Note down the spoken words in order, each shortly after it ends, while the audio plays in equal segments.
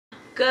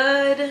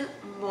Good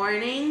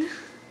morning,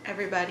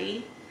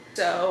 everybody.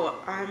 So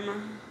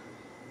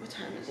what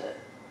time is it?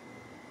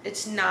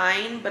 It's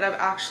 9, but I've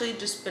actually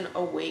just been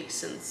awake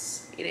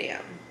since 8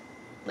 a.m.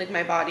 Like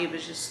my body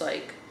was just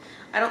like,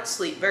 I don't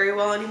sleep very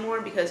well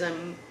anymore because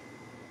I'm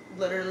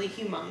literally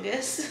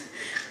humongous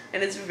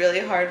and it's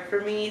really hard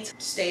for me to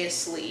stay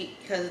asleep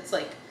because it's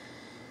like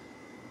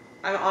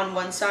I'm on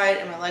one side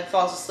and my leg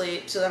falls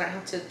asleep, so then I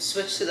have to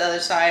switch to the other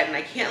side and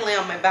I can't lay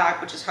on my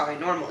back, which is how I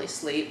normally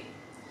sleep.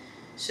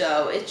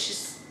 So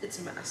it's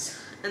a mess.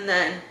 And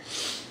then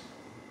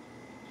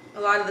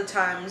a lot of the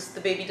times the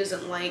baby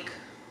doesn't like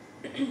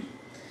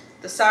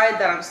the side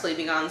that I'm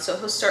sleeping on, so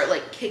he'll start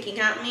like kicking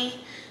at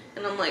me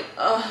and I'm like,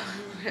 oh,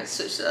 I'm gonna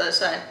switch to the other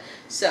side.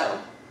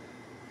 So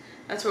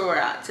that's where we're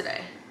at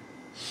today.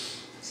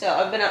 So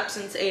I've been up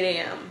since 8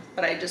 a.m.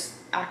 but I just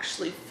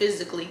actually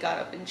physically got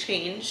up and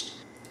changed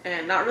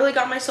and not really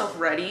got myself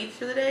ready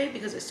for the day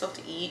because I still have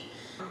to eat,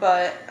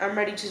 but I'm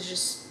ready to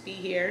just be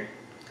here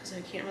because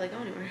I can't really go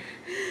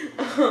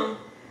anywhere.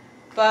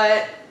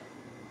 But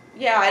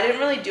yeah, I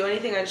didn't really do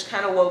anything. I just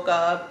kind of woke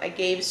up. I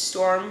gave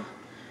Storm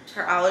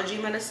her allergy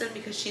medicine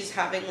because she's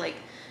having like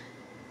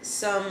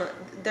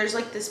there's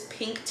like this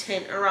pink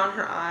tint around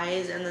her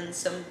eyes and then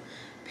some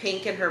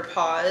pink in her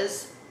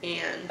paws,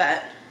 and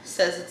that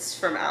says it's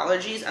from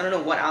allergies. I don't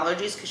know what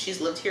allergies because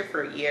she's lived here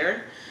for a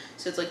year,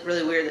 so it's like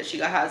really weird that she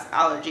has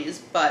allergies.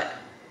 But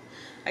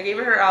I gave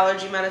her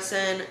allergy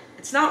medicine.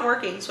 It's not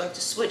working, so I have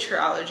to switch her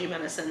allergy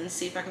medicine and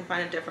see if I can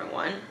find a different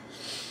one.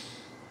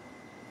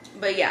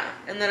 But yeah,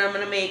 and then I'm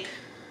gonna make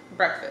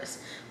breakfast,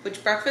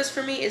 which breakfast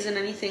for me isn't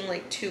anything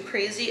like too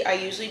crazy. I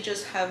usually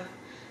just have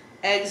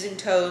eggs and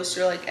toast,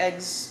 or like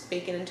eggs,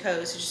 bacon, and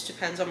toast. It just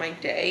depends on my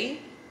day.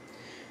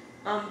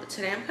 But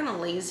today I'm kind of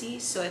lazy,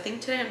 so I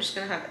think today I'm just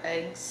gonna have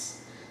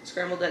eggs,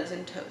 scrambled eggs,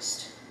 and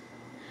toast.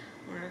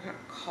 We're gonna kind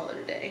of call it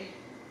a day.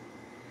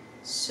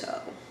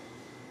 So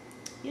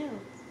yeah,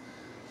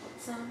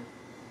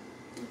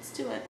 let's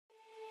do it.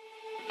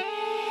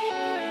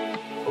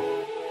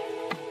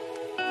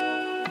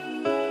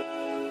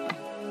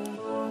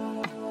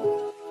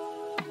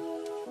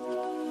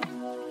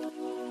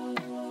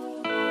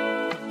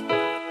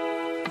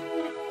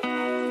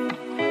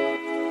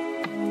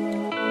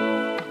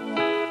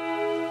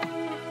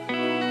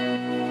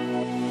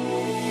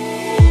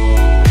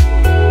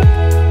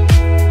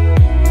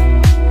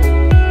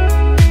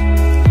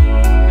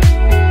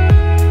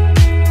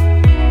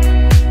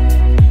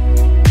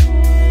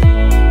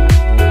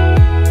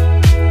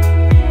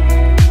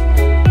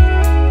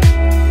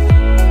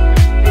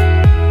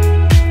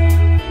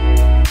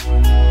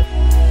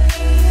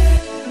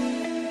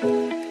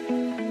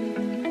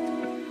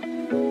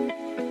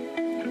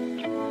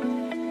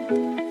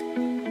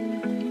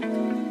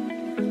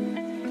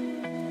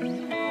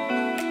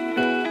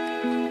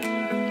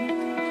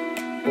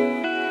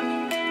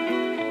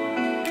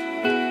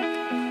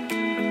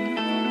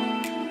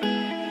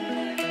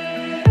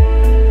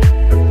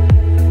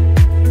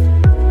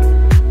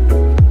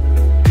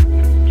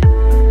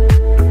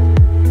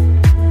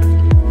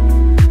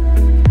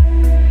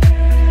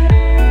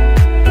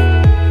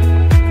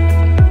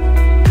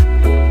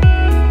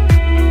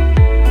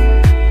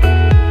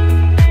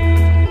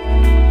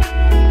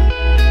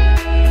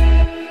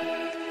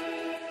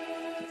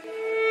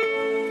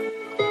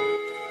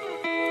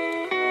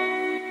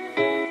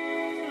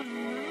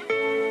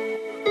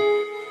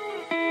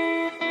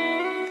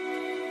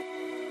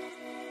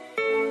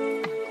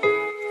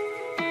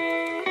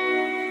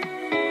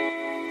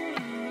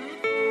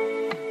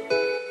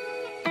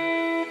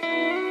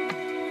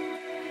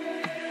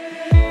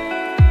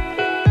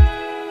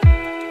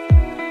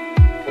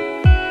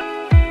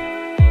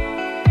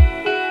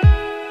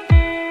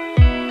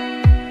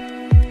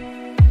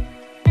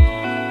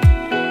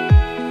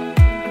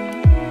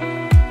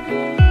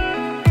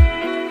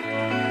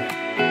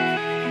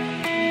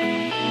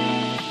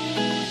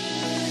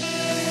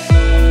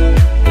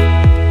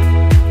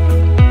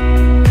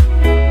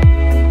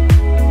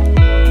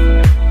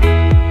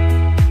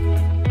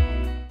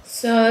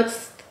 So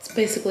that's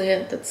basically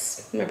it.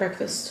 That's my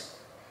breakfast.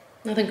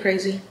 Nothing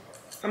crazy.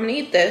 I'm gonna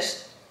eat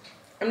this.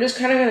 I'm just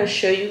kind of gonna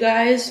show you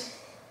guys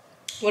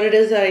what it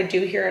is that I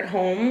do here at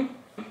home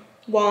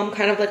while I'm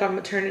kind of like on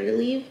maternity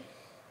leave.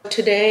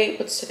 Today,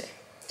 what's today?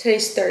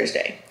 Today's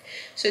Thursday.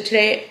 So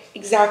today,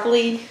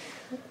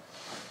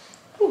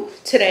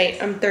 today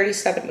I'm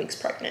 37 weeks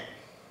pregnant.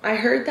 I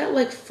heard that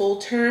like full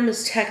term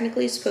is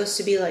technically supposed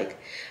to be like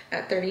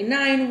at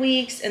 39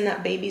 weeks, and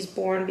that babies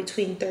born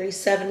between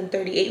 37 and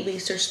 38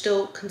 weeks are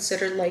still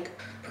considered like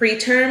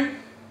preterm.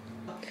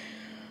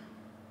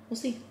 We'll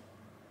see.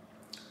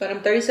 But I'm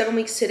 37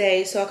 weeks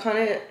today, so I'll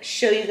kind of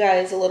show you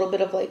guys a little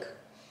bit of like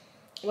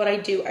what I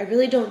do. I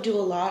really don't do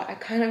a lot. I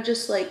kind of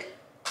just like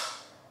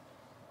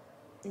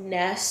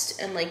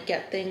nest and like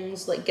get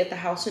things, like get the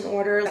house in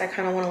order. I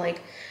kind of want to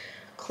like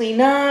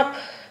clean up,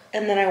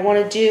 and then I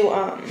want to do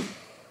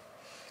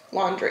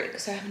laundry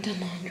because I haven't done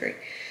laundry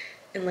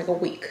in like a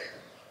week.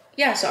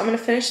 Yeah, so I'm gonna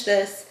finish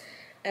this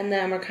and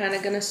then we're kind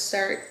of gonna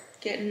start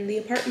getting the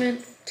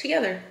apartment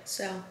together.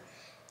 So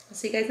I'll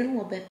see you guys in a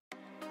little bit.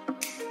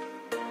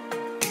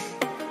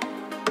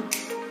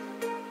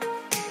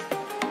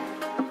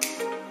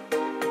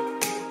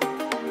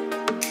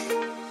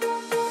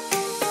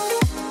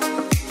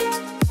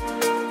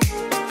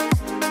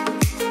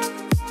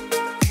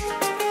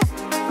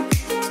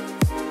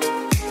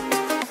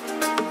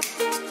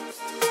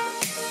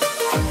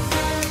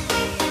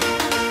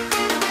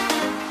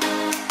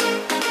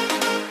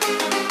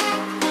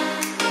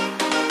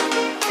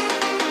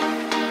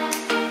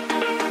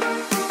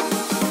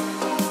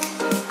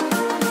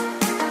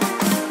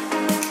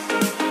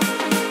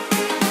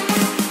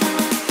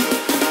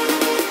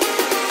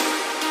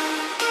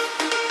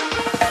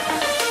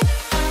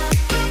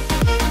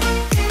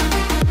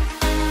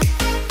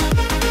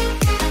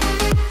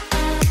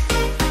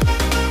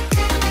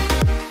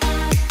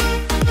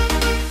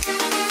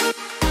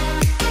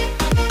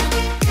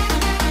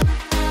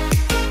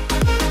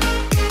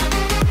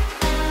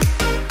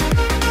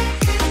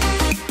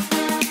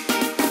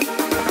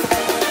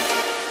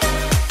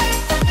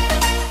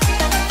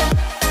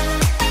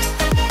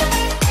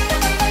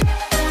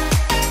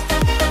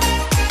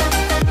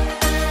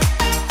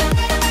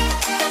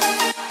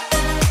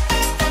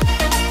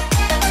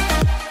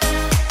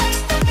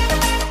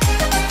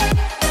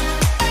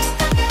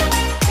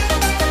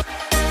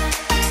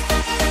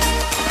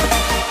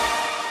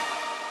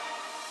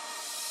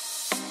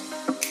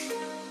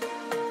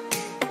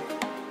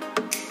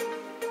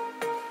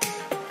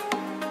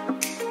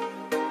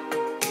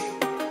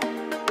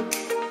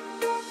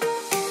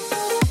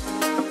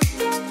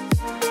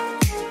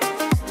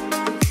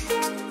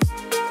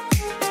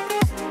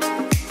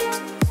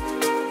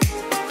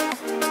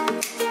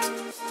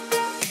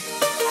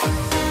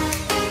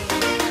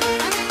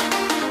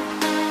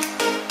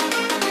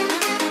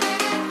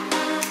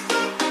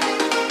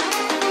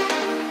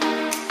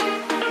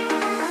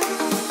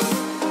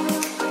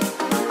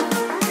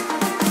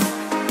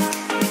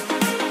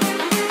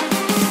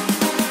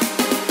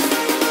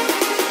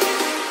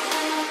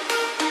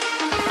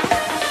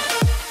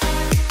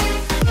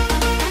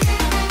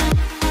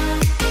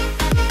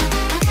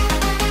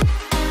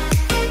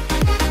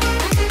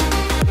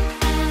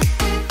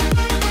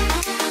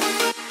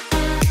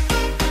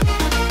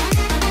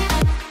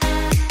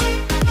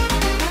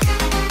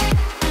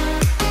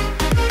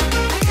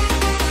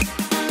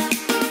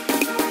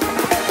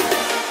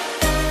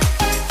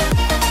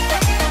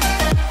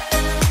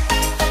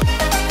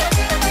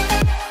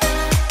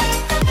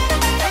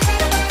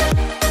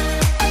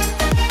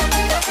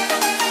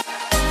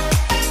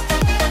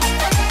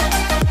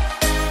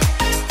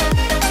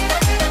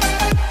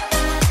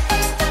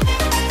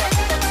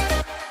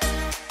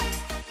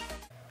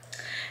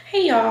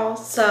 Hey y'all,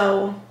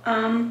 so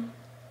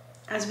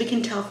as we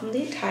can tell from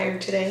the attire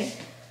today,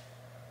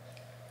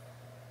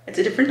 it's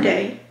a different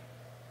day.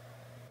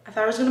 I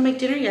thought I was gonna make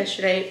dinner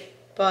yesterday,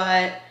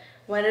 but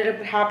what ended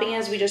up happening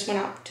is we just went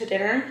out to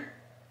dinner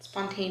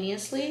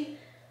spontaneously,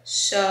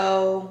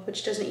 so,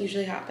 which doesn't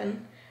usually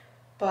happen,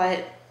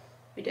 but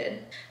we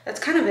did. That's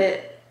kind of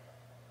it.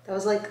 That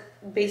was like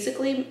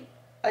basically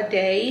a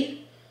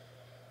day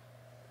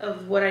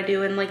of what I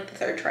do in like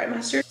the 3rd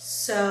trimester.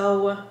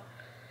 So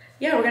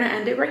yeah, we're gonna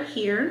end it right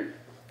here,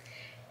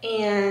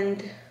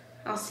 and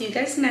I'll see you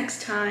guys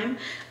next time.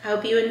 I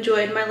hope you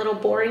enjoyed my little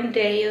boring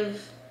day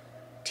of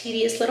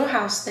tedious little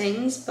house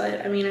things,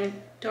 but I mean, I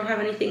don't have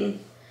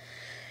anything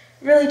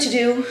really to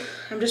do.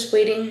 I'm just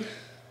waiting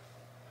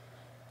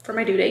for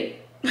my due date,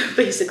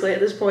 basically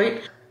at this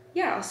point.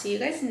 Yeah, I'll see you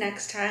guys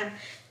next time.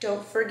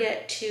 Don't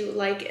forget to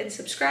like and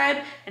subscribe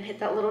and hit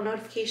that little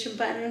notification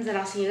buttons, and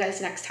I'll see you guys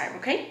next time,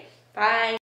 okay? Bye.